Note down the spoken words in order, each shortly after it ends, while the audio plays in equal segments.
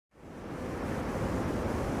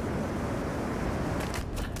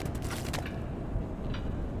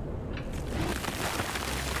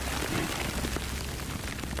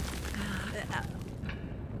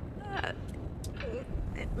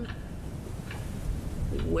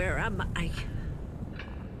Where am I?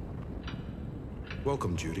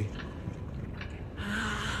 Welcome, Judy.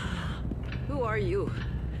 Who are you?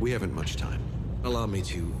 We haven't much time. Allow me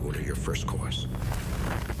to order your first course.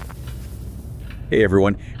 Hey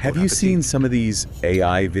everyone, have you appetit. seen some of these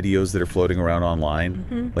AI videos that are floating around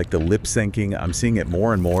online? Like the lip syncing, I'm seeing it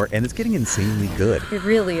more and more, and it's getting insanely good. It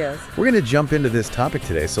really is. We're going to jump into this topic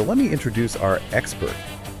today, so let me introduce our expert.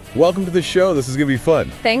 Welcome to the show, this is going to be fun.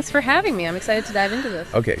 Thanks for having me. I'm excited to dive into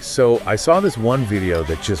this. Okay, so I saw this one video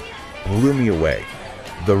that just blew me away.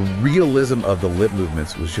 The realism of the lip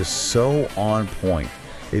movements was just so on point.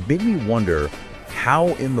 It made me wonder how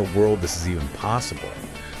in the world this is even possible.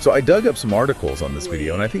 So I dug up some articles on this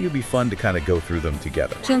video, and I think it'd be fun to kind of go through them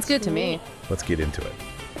together. Sounds good to me. Let's get into it.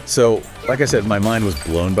 So, like I said, my mind was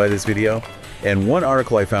blown by this video, and one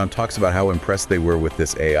article I found talks about how impressed they were with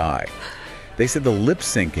this AI. They said the lip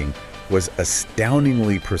syncing was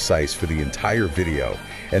astoundingly precise for the entire video,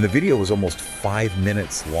 and the video was almost 5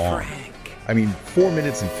 minutes long. I mean, 4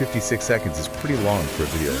 minutes and 56 seconds is pretty long for a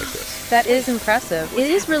video like this. That is impressive. It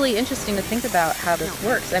is really interesting to think about how this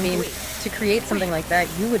works. I mean, to create something like that,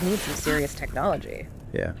 you would need some serious technology.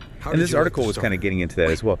 Yeah. How And did this you like article the was start? kind of getting into that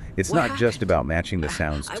as well. It's What not just happened? about matching the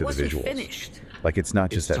sounds I to the wasn't visuals. finished. Like, it's not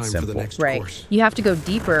just It's that time for the simple. next Right. course. You have to go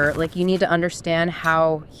deeper. Like, you need to understand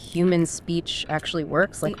how human speech actually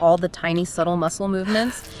works, like all the tiny, subtle muscle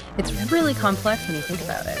movements. It's really complex when you think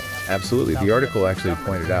about it. Absolutely. The article actually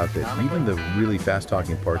pointed out that even the really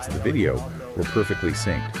fast-talking parts of the video were perfectly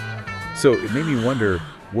synced. So it made me wonder,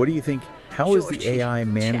 what do you think, how is the Georgie, AI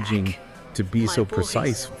managing Jack, to be my so boys.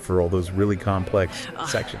 precise for all those really complex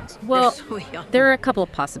sections? Well, so young. there are a couple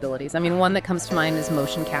of possibilities. I mean, one that comes to mind is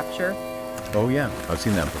motion capture. Oh yeah, I've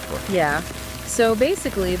seen that before. Yeah. So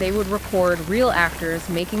basically, they would record real actors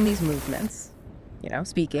making these movements,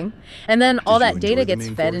 speaking, and then all Did you that data enjoy the gets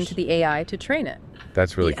main fed course? into the AI to train it.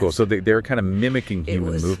 That's really cool. Yes. So they're kind of mimicking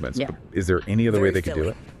human was- movements. yeah. But is there any other way Very they could do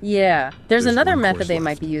it? filling. Yeah. There's another one method course they left.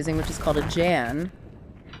 might be using, which is called a GAN,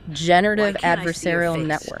 Generative Why can't I see your Adversarial face?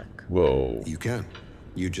 Network. Whoa, You can.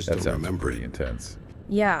 You just that don't sounds remember pretty it. intense.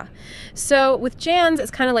 Yeah. So with GANs,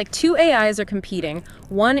 it's kind of like two AIs are competing.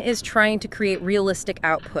 One is trying to create realistic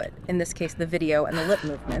output, in this case, the video and the lip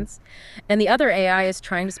movements, and the other AI is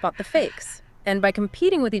trying to spot the fakes. And by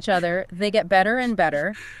competing with each other, they get better and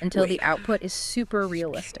better until the output is super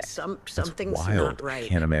realistic. Something's Wild. not I right.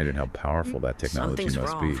 can't imagine how powerful that technology Something's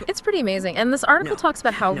must wrong. be. It's pretty amazing. And this article No. talks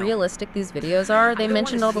about how No. realistic these videos are. They don't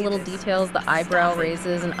mentioned wanna all the see little this. details, the eyebrow Stop it.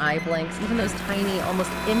 raises and eye blanks, even those tiny,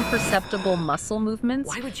 almost imperceptible muscle movements.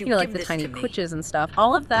 Why would you like give the this tiny to me? twitches and stuff.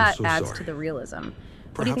 All of that so adds sorry. to the realism.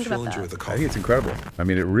 What do you Perhaps think you'll about enjoy that? the I coffee. think it's incredible. I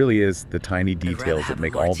mean, it really is the tiny rather details have that a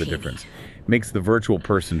make all the martini. difference. Makes the virtual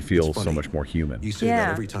person feel so funny. much more human. You say Yeah.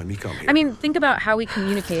 that every time you come here. I mean, think about how we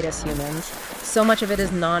communicate as humans. So much of it is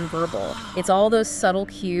nonverbal. It's all those subtle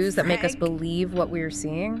cues that make us Frank? believe what we're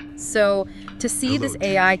seeing. So to see this Hello,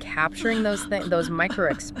 AI capturing those micro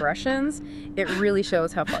expressions, it really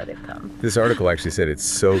shows how far they've come. This article actually said it's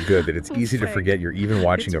so good that it's easy to Frank, forget you're even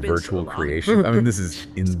watching it's a been so virtual long. creation. I mean, this is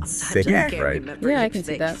Sometimes insane, I can't right? remember Yeah, I your can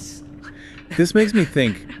see that. face. This makes me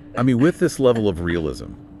think, I mean, with this level of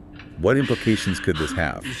realism, what implications could this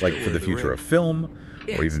have? Like for the future of film,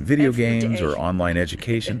 or even video Every games, or day. online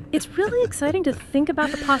education? It's really exciting to think about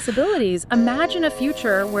the possibilities. Imagine a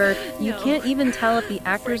future where you can't even tell if the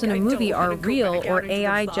actors in a Frank, I movie don't are wanna go real back or out into the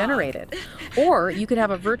AI fog. generated. Or you could have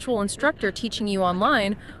a virtual instructor teaching you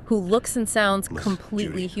online who looks and sounds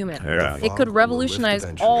completely Judy, human. Yeah. It could Fog will lift revolutionize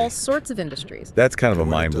eventually. all sorts of industries. That's kind of a And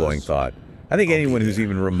when it mind-blowing does, thought. I think I'll be anyone who's there.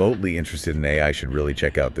 even remotely interested in AI should really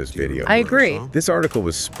check out this video. I agree. This article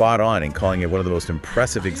was spot on in calling it one of the most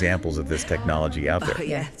impressive examples of this technology out there. Oh,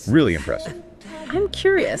 yes. Really impressive. I'm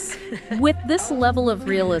curious, with this level of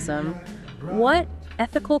realism, what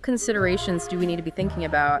ethical considerations do we need to be thinking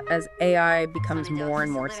about as AI becomes more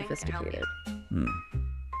and more sophisticated?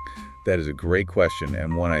 That is a great question,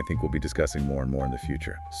 and one I think we'll be discussing more and more in the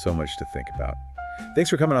future. So much to think about. Thanks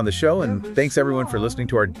for coming on the show, and thanks everyone for listening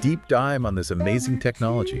to our deep dive on this amazing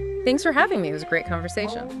technology. Thanks for having me. It was a great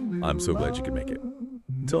conversation. I'm so glad you could make it.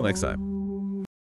 Until next time.